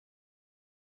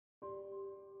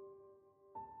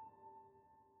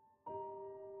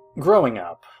Growing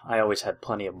up, I always had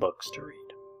plenty of books to read.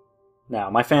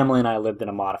 Now, my family and I lived in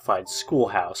a modified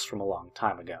schoolhouse from a long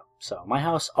time ago, so my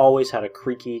house always had a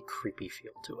creaky, creepy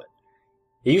feel to it.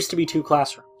 It used to be 2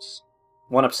 classrooms,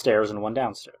 one upstairs and one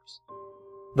downstairs.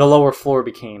 The lower floor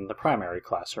became the primary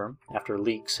classroom after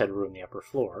leaks had ruined the upper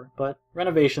floor, but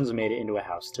renovations made it into a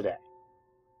house today.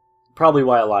 Probably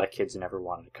why a lot of kids never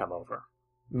wanted to come over.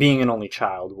 Being an only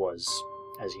child was,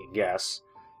 as you can guess,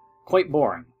 quite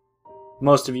boring.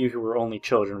 Most of you who were only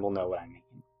children will know what I mean.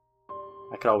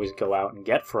 I could always go out and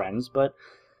get friends, but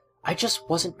I just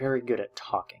wasn't very good at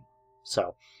talking.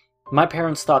 So, my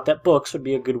parents thought that books would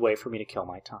be a good way for me to kill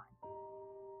my time.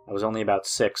 I was only about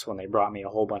 6 when they brought me a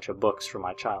whole bunch of books from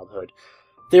my childhood.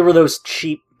 They were those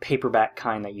cheap paperback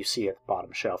kind that you see at the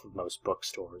bottom shelf of most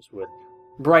bookstores, with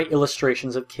bright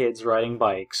illustrations of kids riding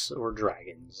bikes or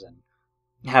dragons and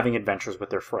having adventures with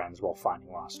their friends while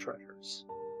finding lost treasures.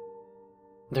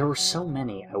 There were so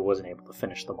many I wasn't able to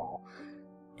finish them all.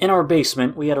 In our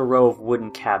basement, we had a row of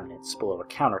wooden cabinets below a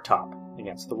countertop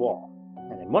against the wall,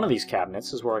 and in one of these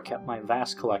cabinets is where I kept my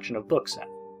vast collection of books in.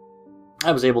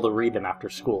 I was able to read them after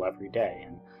school every day,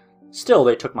 and still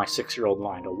they took my 6-year-old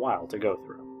mind a while to go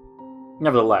through.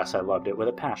 Nevertheless, I loved it with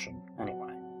a passion,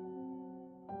 anyway.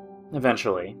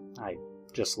 Eventually, I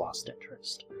just lost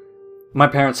interest. My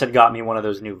parents had got me one of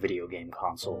those new video game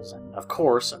consoles, and of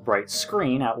course, a bright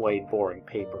screen outweighed boring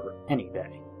paper any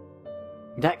day.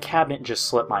 That cabinet just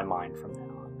slipped my mind from then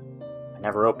on. I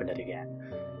never opened it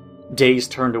again. Days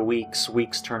turned to weeks,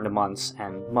 weeks turned to months,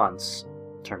 and months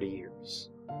turned to years.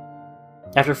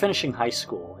 After finishing high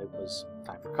school, it was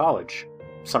time for college.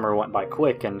 Summer went by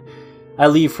quick, and I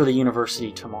leave for the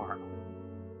university tomorrow.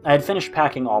 I had finished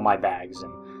packing all my bags,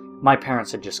 and my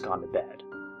parents had just gone to bed.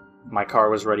 My car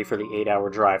was ready for the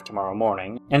 8-hour drive tomorrow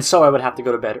morning, and so I would have to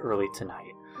go to bed early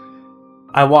tonight.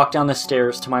 I walked down the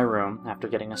stairs to my room after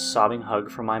getting a sobbing hug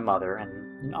from my mother and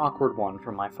an awkward one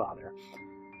from my father.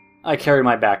 I carried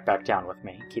my backpack down with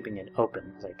me, keeping it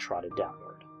open as I trotted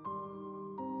downward.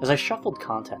 As I shuffled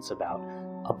contents about,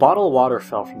 a bottle of water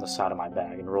fell from the side of my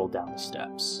bag and rolled down the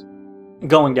steps.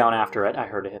 Going down after it, I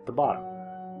heard it hit the bottom.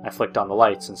 I flicked on the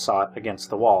lights and saw it against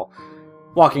the wall.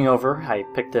 Walking over, I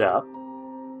picked it up,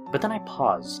 but then I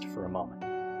paused for a moment.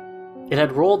 It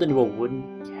had rolled into a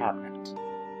wooden cabinet,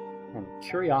 and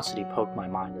curiosity poked my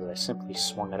mind as I simply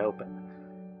swung it open.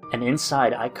 And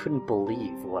inside, I couldn't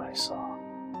believe what I saw.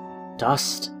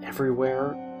 Dust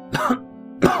everywhere.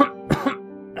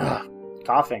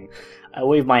 Coughing, I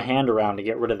waved my hand around to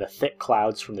get rid of the thick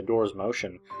clouds from the door's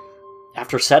motion.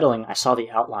 After settling, I saw the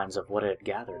outlines of what it had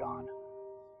gathered on.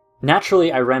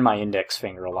 Naturally, I ran my index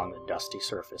finger along the dusty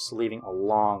surface, leaving a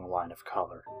long line of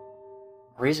color.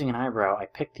 Raising an eyebrow, I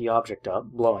picked the object up,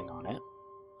 blowing on it.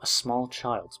 A small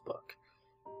child's book.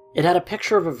 It had a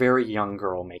picture of a very young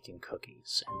girl making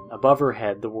cookies, and above her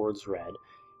head the words read,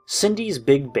 "Cindy's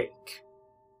Big Bake."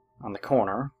 On the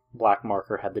corner, black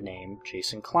marker had the name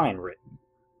Jason Klein written.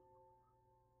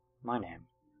 My name.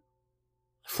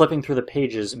 Flipping through the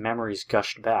pages, memories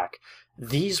gushed back.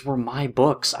 These were my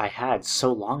books I had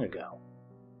so long ago.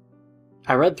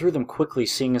 I read through them quickly,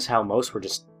 seeing as how most were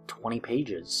just 20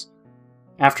 pages.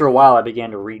 After a while, I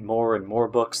began to read more and more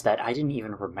books that I didn't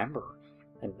even remember.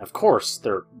 And of course,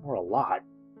 there were a lot.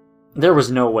 There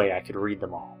was no way I could read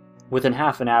them all. Within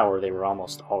half an hour, they were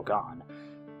almost all gone.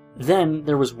 Then,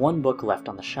 there was one book left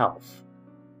on the shelf.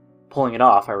 Pulling it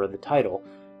off, I read the title,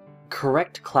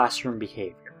 Correct Classroom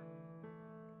Behavior.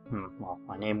 Well,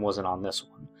 my name wasn't on this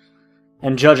one.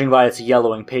 And judging by its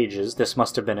yellowing pages, this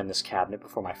must have been in this cabinet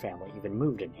before my family even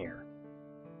moved in here.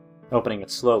 Opening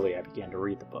it slowly, I began to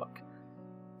read the book.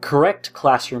 Correct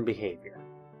Classroom Behavior,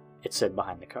 it said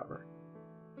behind the cover.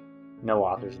 No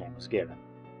author's name was given,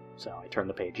 so I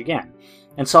turned the page again,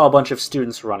 and saw a bunch of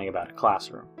students running about a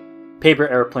classroom. Paper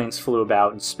airplanes flew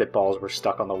about and spitballs were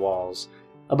stuck on the walls.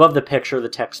 Above the picture, the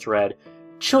text read,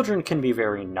 "Children can be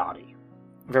very naughty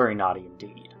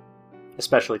indeed,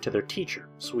 especially to their teacher,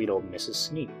 sweet old Mrs.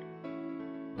 Sneed."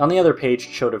 On the other page,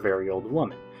 it showed a very old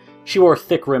woman. She wore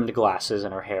thick-rimmed glasses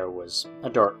and her hair was a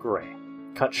dark gray,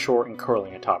 cut short and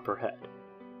curling atop her head.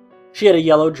 She had a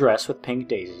yellow dress with pink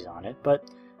daisies on it, but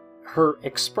her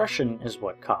expression is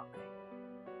what caught me.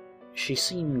 She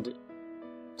seemed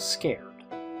scared.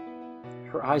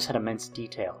 Her eyes had immense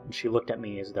detail, and she looked at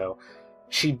me as though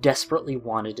she desperately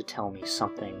wanted to tell me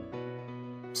something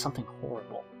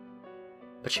horrible.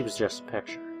 But she was just a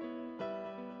picture.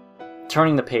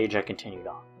 Turning the page, I continued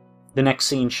on. The next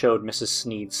scene showed Mrs.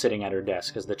 Sneed sitting at her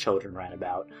desk as the children ran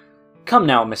about. "Come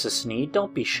now, Mrs. Sneed,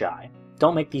 don't be shy.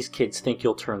 Don't make these kids think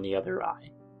you'll turn the other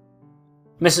eye."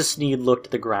 Mrs. Sneed looked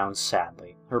at the ground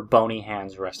sadly, her bony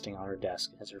hands resting on her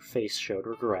desk as her face showed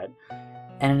regret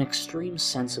and an extreme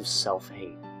sense of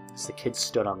self-hate as the kid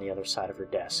stood on the other side of her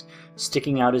desk,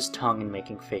 sticking out his tongue and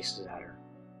making faces at her.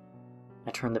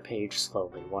 I turned the page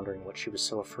slowly, wondering what she was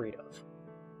so afraid of.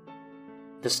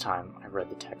 This time, I read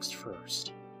the text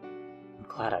first. I'm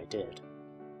glad I did.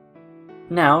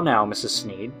 Now, Mrs.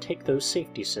 Sneed, take those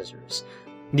safety scissors.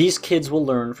 These kids will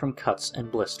learn from cuts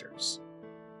and blisters.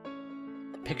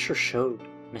 The picture showed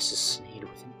Mrs. Sneed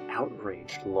with an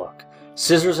outraged look,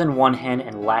 scissors in one hand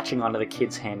and latching onto the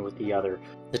kid's hand with the other.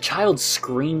 The child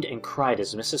screamed and cried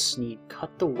as Mrs. Sneed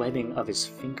cut the webbing of his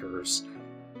fingers.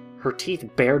 Her teeth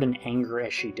bared in anger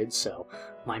as she did so.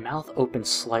 My mouth opened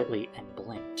slightly and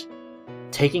blinked.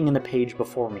 Taking in the page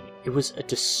before me, it was a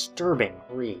disturbing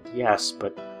read, yes,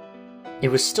 but it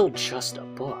was still just a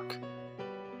book.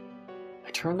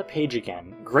 I turned the page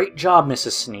again. Great job,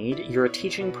 Mrs. Sneed. You're a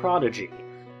teaching prodigy.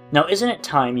 Now isn't it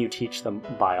time you teach them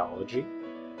biology?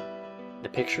 The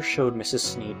picture showed Mrs.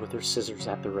 Sneed with her scissors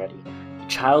at the ready, the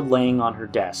child laying on her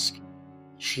desk.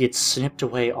 She had snipped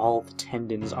away all the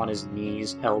tendons on his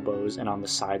knees, elbows, and on the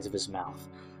sides of his mouth.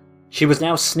 She was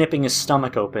now snipping his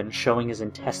stomach open, showing his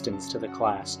intestines to the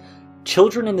class.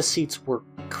 Children in the seats were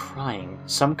crying,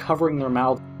 some covering their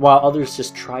mouths, while others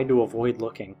just tried to avoid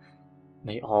looking.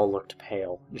 They all looked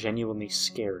pale, genuinely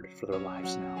scared for their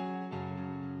lives now.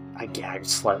 I gagged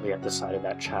slightly at the sight of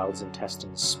that child's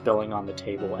intestines spilling on the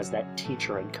table as that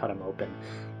teacher had cut him open,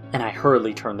 and I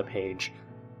hurriedly turned the page.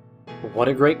 What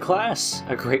a great class!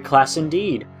 A great class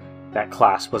indeed! That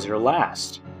class was your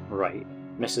last, right,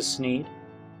 Mrs. Sneed?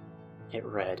 It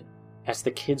read, as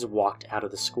the kids walked out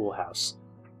of the schoolhouse.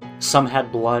 Some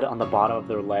had blood on the bottom of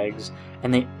their legs,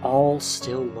 and they all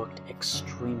still looked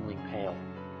extremely pale.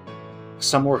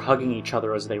 Some were hugging each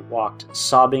other as they walked,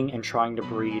 sobbing and trying to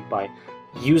breathe by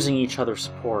using each other's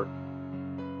support.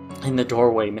 In the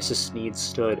doorway, Mrs. Sneed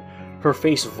stood, her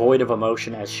face void of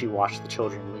emotion as she watched the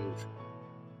children leave.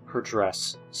 Her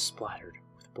dress splattered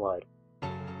with blood.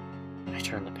 I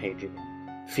turned the page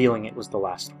again, feeling it was the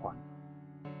last one.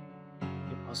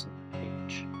 It wasn't a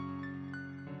page.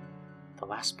 The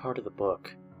last part of the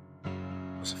book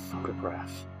was a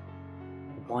photograph.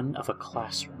 One of a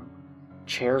classroom.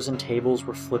 Chairs and tables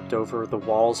were flipped over, the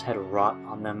walls had rot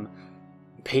on them,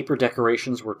 paper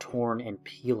decorations were torn and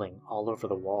peeling all over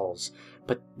the walls.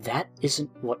 But that isn't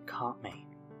what caught me.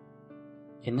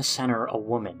 In the center, a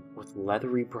woman with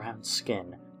leathery brown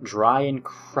skin, dry and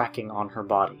cracking on her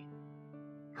body.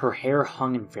 Her hair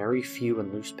hung in very few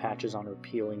and loose patches on her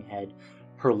peeling head.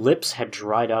 Her lips had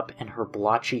dried up, and her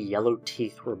blotchy yellow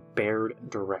teeth were bared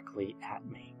directly at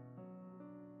me.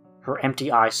 Her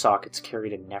empty eye sockets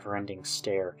carried a never-ending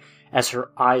stare, as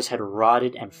her eyes had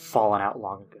rotted and fallen out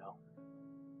long ago.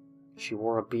 She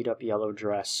wore a beat-up yellow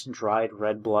dress, dried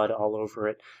red blood all over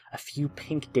it, a few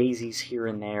pink daisies here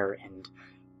and there, and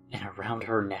around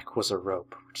her neck was a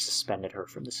rope which suspended her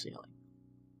from the ceiling.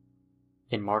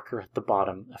 In marker at the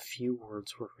bottom, a few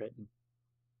words were written.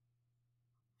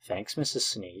 Thanks, Mrs.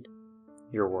 Sneed.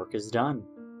 Your work is done.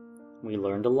 We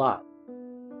learned a lot,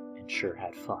 and sure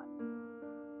had fun.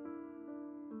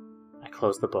 I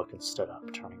closed the book and stood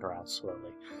up, turning around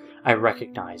slowly. I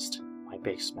recognized my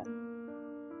basement.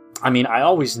 I mean, I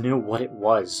always knew what it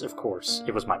was, of course.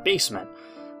 It was my basement.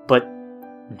 But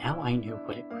now I knew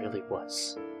what it really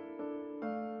was.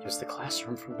 It was the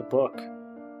classroom from the book.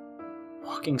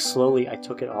 Walking slowly, I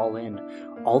took it all in.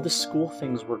 All the school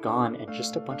things were gone, and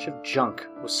just a bunch of junk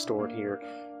was stored here.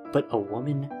 But a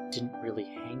woman didn't really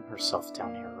hang herself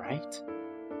down here, right?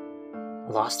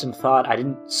 Lost in thought, I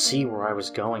didn't see where I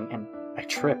was going, and I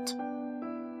tripped.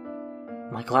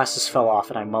 My glasses fell off,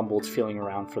 and I mumbled, feeling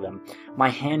around for them. My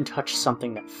hand touched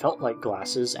something that felt like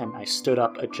glasses, and I stood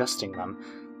up, adjusting them.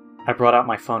 I brought out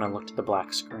my phone and looked at the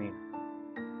black screen.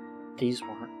 These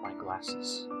weren't my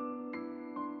glasses.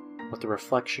 What the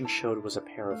reflection showed was a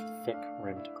pair of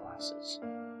thick-rimmed glasses,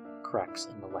 cracks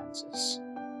in the lenses,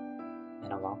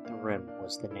 and along the rim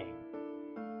was the name,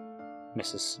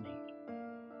 Mrs. Sneed.